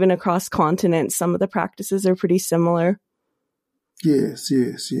 even across continents, some of the practices are pretty similar. Yes.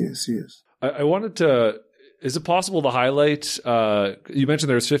 I wanted to, is it possible to highlight, you mentioned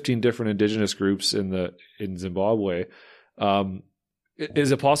there's 15 different indigenous groups in Zimbabwe.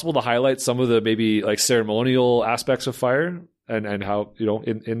 Is it possible to highlight some of the maybe like ceremonial aspects of fire and how,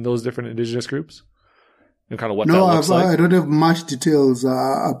 in those different indigenous groups and kind of what that looks like? I don't have much details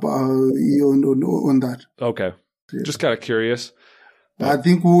about on that. Okay. Yeah. Just kind of curious. I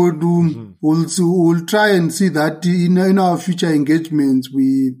think we'll try and see that in our future engagements,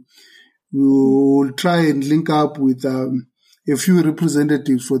 we will try and link up with a few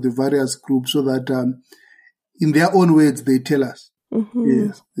representatives for the various groups so that in their own words, they tell us. Mm-hmm.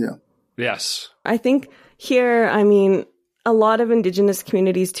 Yes. Yeah. Yes. I think here, a lot of indigenous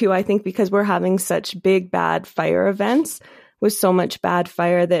communities too, I think because we're having such big, bad fire events with so much bad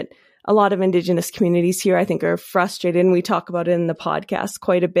fire that a lot of indigenous communities here, I think, are frustrated. And we talk about it in the podcast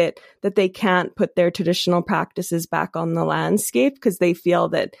quite a bit, that they can't put their traditional practices back on the landscape because they feel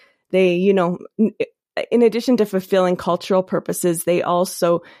that they, in addition to fulfilling cultural purposes, they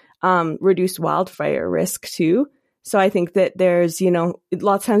also reduce wildfire risk too. So I think that there's,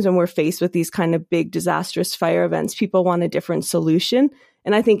 lots of times when we're faced with these kind of big disastrous fire events, people want a different solution.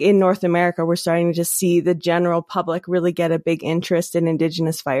 And I think in North America, we're starting to just see the general public really get a big interest in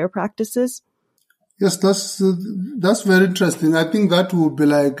indigenous fire practices. Yes, that's very interesting. I think that would be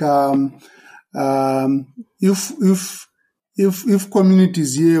like if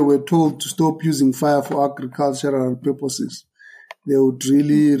communities here were told to stop using fire for agricultural purposes, they would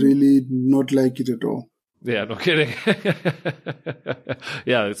really, really not like it at all. Yeah, no kidding.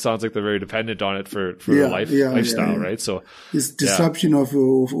 Yeah, it sounds like they're very dependent on it for their lifestyle, right? So it's disruption of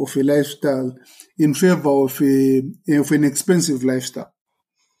a lifestyle in favor of an expensive lifestyle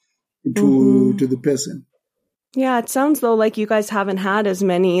to the person. Yeah, it sounds though like you guys haven't had as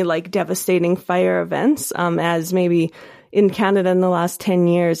many like devastating fire events as maybe in Canada in the last 10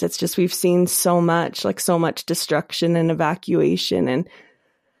 years. It's just we've seen so much destruction and evacuation, and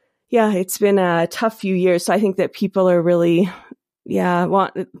yeah, it's been a tough few years. So I think that people are really,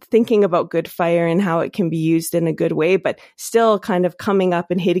 thinking about good fire and how it can be used in a good way, but still kind of coming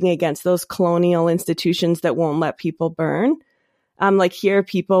up and hitting against those colonial institutions that won't let people burn. Like here,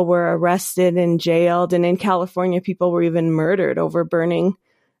 people were arrested and jailed, and in California, people were even murdered over burning,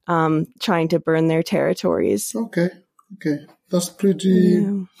 trying to burn their territories. Okay, that's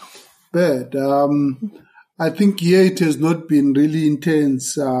pretty bad. I think here it has not been really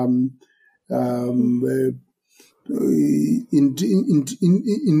intense in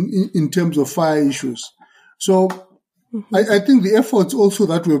terms of fire issues. So I think the efforts also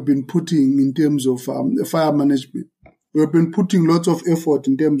that we have been putting in terms of fire management, we have been putting lots of effort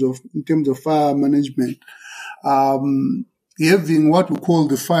in terms of fire management, having what we call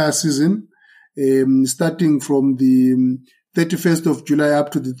the fire season, starting from the 31st of July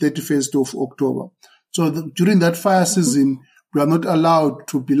up to the 31st of October. So during that fire season, we are not allowed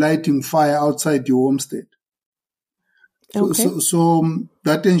to be lighting fire outside your homestead. Okay. So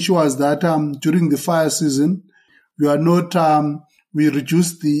that ensures that during the fire season, we are not we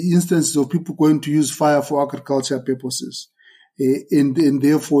reduce the instances of people going to use fire for agriculture purposes, and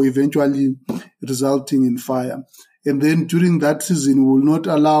therefore eventually resulting in fire. And then during that season, we will not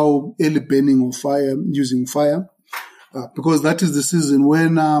allow early burning of fire using fire, because that is the season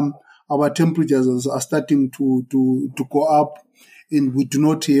when our temperatures are starting to go up, and we do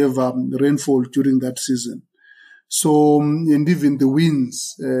not have rainfall during that season. So, and even the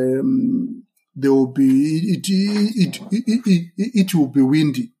winds, there will be it will be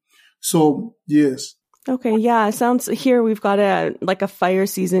windy. So yes. Okay, yeah, it sounds here we've got a fire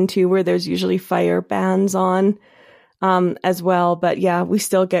season too, where there's usually fire bans on as well. But yeah, we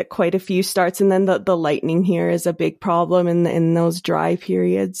still get quite a few starts, and then the lightning here is a big problem in those dry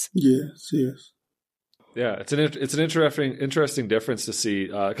periods. Yes. Yeah, it's an interesting difference to see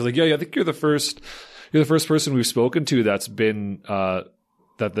because I think you're the first person we've spoken to that's been that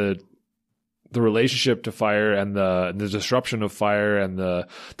the relationship to fire and the disruption of fire and the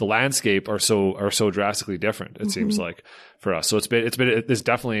landscape are so drastically different. It seems like for us. So I've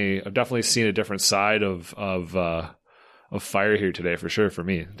definitely seen a different side of fire here today for sure for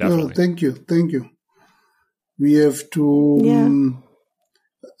me. Definitely. Oh, thank you. We have to,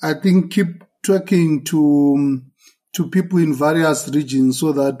 I think, keep talking to people in various regions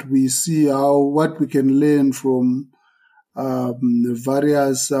so that we see what we can learn from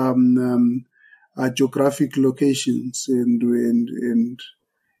various geographic locations and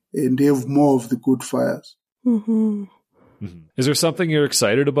have more of the good fires. Mm-hmm. Is there something you're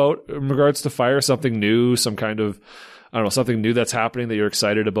excited about in regards to fire? Something new, some kind of, I don't know, something new that's happening that you're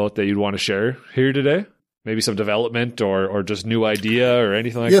excited about that you'd want to share here today? Maybe some development or just new idea or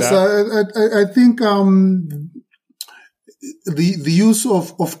anything like that? Yes, I think the use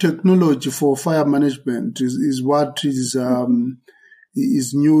of technology for fire management is what is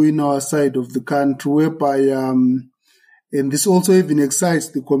new in our side of the country, whereby and this also even excites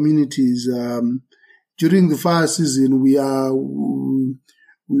the communities. During the fire season, we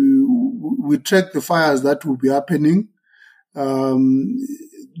track the fires that will be happening.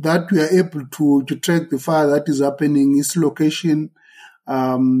 That we are able to track the fire that is happening, its location,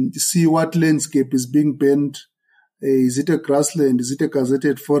 see what landscape is being burnt. Is it a grassland? Is it a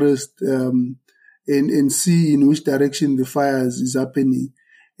gazetted forest? And see in which direction the fires is happening.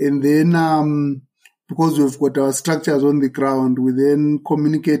 And then, because we've got our structures on the ground, we then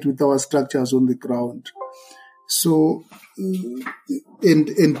communicate with our structures on the ground. So,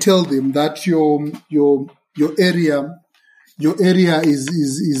 and tell them that your area is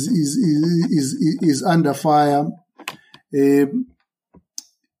under fire.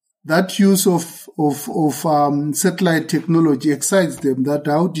 That use of satellite technology excites them. That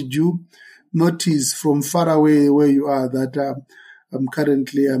how did you notice from far away where you are that I'm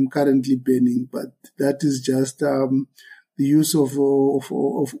currently burning? But that is just the use of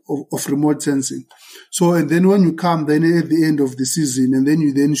remote sensing. So, and then when you come then at the end of the season, and then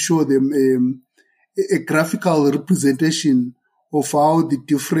you then show them a graphical representation of how the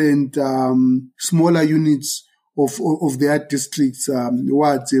different smaller units of their districts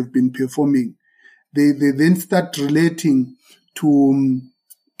wards have been performing. They then start relating to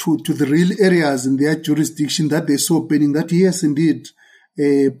the real areas in their jurisdiction that they saw burning. That yes, indeed,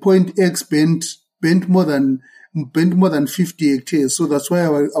 point X bent more than 50 hectares. So that's why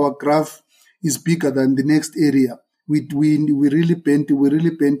our graph is bigger than the next area. We really bent a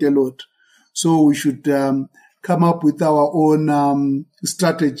lot. So we should come up with our own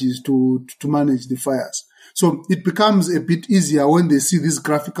strategies to manage the fires. So it becomes a bit easier when they see this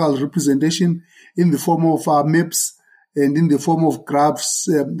graphical representation in the form of maps and in the form of graphs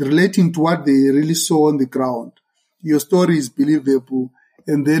relating to what they really saw on the ground. Your story is believable,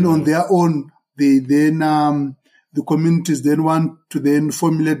 and then on their own, the communities then want to then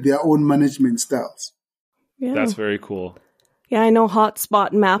formulate their own management styles. Yeah. That's very cool. Yeah, I know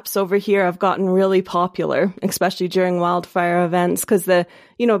hotspot maps over here have gotten really popular, especially during wildfire events, because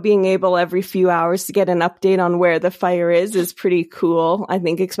being able every few hours to get an update on where the fire is pretty cool. I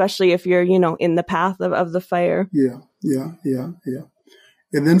think, especially if you're, in the path of the fire. Yeah.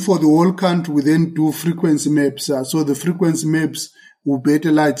 And then for the whole country, we then do frequency maps. So the frequency maps will be at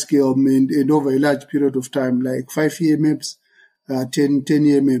a large scale and over a large period of time, like 5-year maps.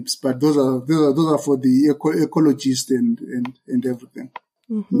 10-year maps, but those are for the ecologists and everything.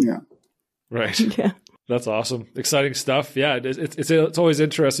 Mm-hmm. Yeah. Right. Yeah. That's awesome. Exciting stuff. Yeah. It's always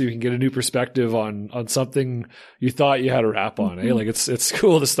interesting. You can get a new perspective on something you thought you had a wrap on. Like it's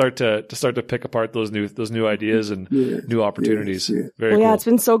cool to start to pick apart those new ideas and new opportunities. Yes. Very cool. Yeah. It's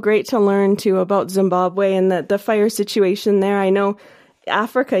been so great to learn too about Zimbabwe and the fire situation there. I know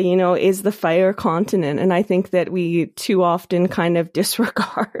Africa, is the fire continent. And I think that we too often kind of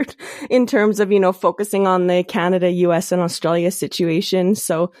disregard in terms of, focusing on the Canada, US, and Australia situation.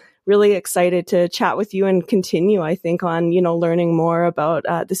 So really excited to chat with you and continue, I think, on, learning more about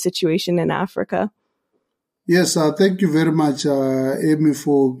the situation in Africa. Yes, thank you very much, Amy,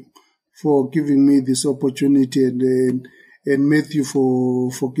 for giving me this opportunity and Matthew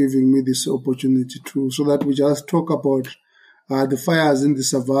for giving me this opportunity too, so that we just talk about the fires in the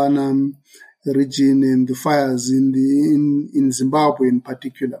Savannah region and the fires in Zimbabwe in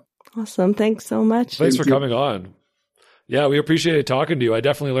particular. Awesome. Thanks so much. Thanks for coming on. Yeah, we appreciate talking to you. I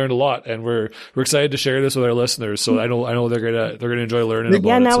definitely learned a lot, and we're excited to share this with our listeners. So I know they're gonna enjoy learning about it.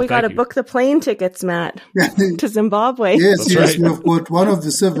 Yeah, now so we got to book the plane tickets, Matt, to Zimbabwe. Yes, right. We have got one of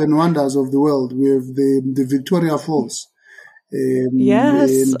the 7 wonders of the world. We have the Victoria Falls.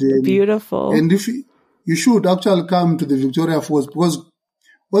 Yes, beautiful. And if you should actually come to the Victoria Falls, because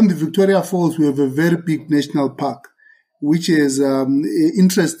on the Victoria Falls, we have a very big national park, which is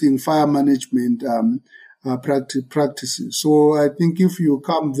interesting fire management practices. So I think if you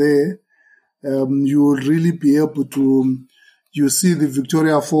come there, you will really be able to, you see the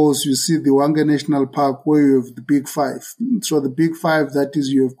Victoria Falls, you see the Wanga National Park, where you have the Big Five. So the Big Five, that is,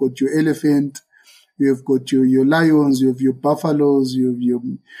 you have got your elephant, you have got your lions, you have your buffaloes,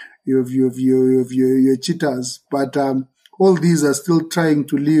 you have your cheetahs, but all these are still trying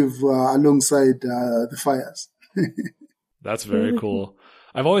to live alongside the fires. That's very cool.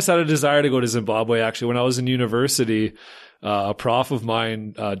 I've always had a desire to go to Zimbabwe. Actually, when I was in university, a prof of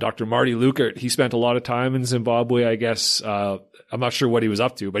mine, Dr. Marty Lukert, he spent a lot of time in Zimbabwe, I guess. I'm not sure what he was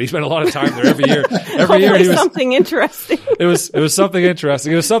up to, but he spent a lot of time there every year. Every year he was something interesting. It was something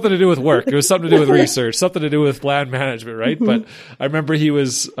interesting. It was something to do with work. It was something to do with research, something to do with land management, right? But I remember he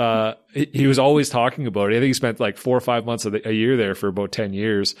was always talking about it. I think he spent like 4 or 5 months a year there for about 10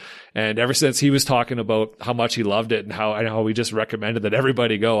 years. And ever since he was talking about how much he loved it and how we just recommended that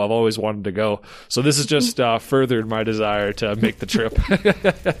everybody go, I've always wanted to go. So this has just furthered my desire to make the trip.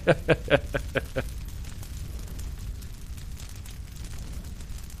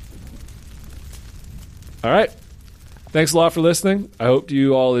 All right. Thanks a lot for listening. I hope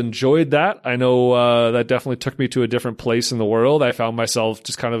you all enjoyed that. I know that definitely took me to a different place in the world. I found myself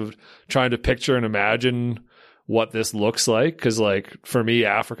just kind of trying to picture and imagine what this looks like. Because, like, for me,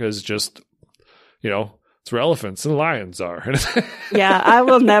 Africa is just, it's where elephants and lions are. Yeah, I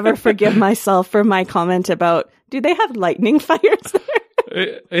will never forgive myself for my comment about, do they have lightning fires there?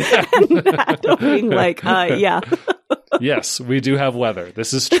 Yeah. And that being like, yeah. Yes, we do have weather.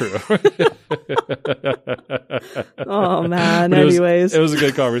 This is true. Oh, man. Anyways. It was a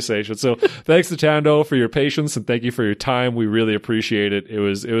good conversation. So thanks to Tando for your patience, and thank you for your time. We really appreciate it. It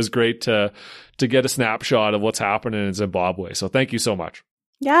was great to get a snapshot of what's happening in Zimbabwe. So thank you so much.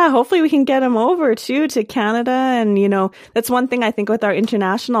 Yeah, hopefully we can get him over too to Canada. And, that's one thing I think with our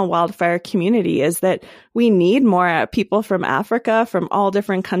international wildfire community is that we need more people from Africa, from all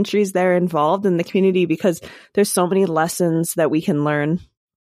different countries that are involved in the community, because there's so many lessons that we can learn.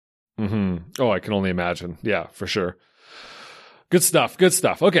 Mm-hmm. Oh, I can only imagine. Yeah, for sure. Good stuff. Good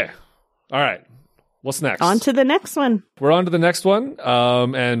stuff. Okay. All right. What's next? On to the next one. We're on to the next one,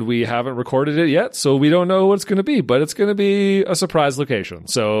 and we haven't recorded it yet, so we don't know what it's going to be, but it's going to be a surprise location.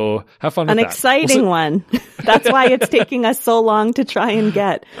 So have fun with that. An exciting one. That's why it's taking us so long to try and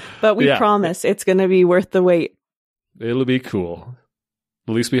get. But we promise it's going to be worth the wait. It'll be cool.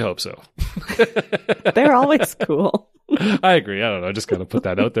 At least we hope so. They're always cool. I agree. I don't know. I just got to put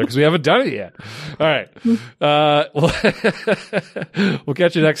that out there because we haven't done it yet. All right. We'll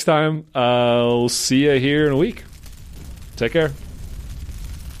catch you next time. We'll see you here in a week. Take care.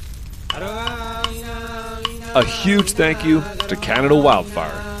 A huge thank you to Canada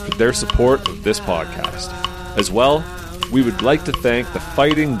Wildfire for their support of this podcast. As well, we would like to thank the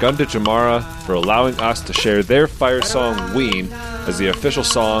Fighting Gunditjmara for allowing us to share their fire song Ween as the official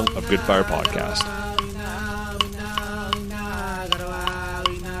song of Good Fire Podcast.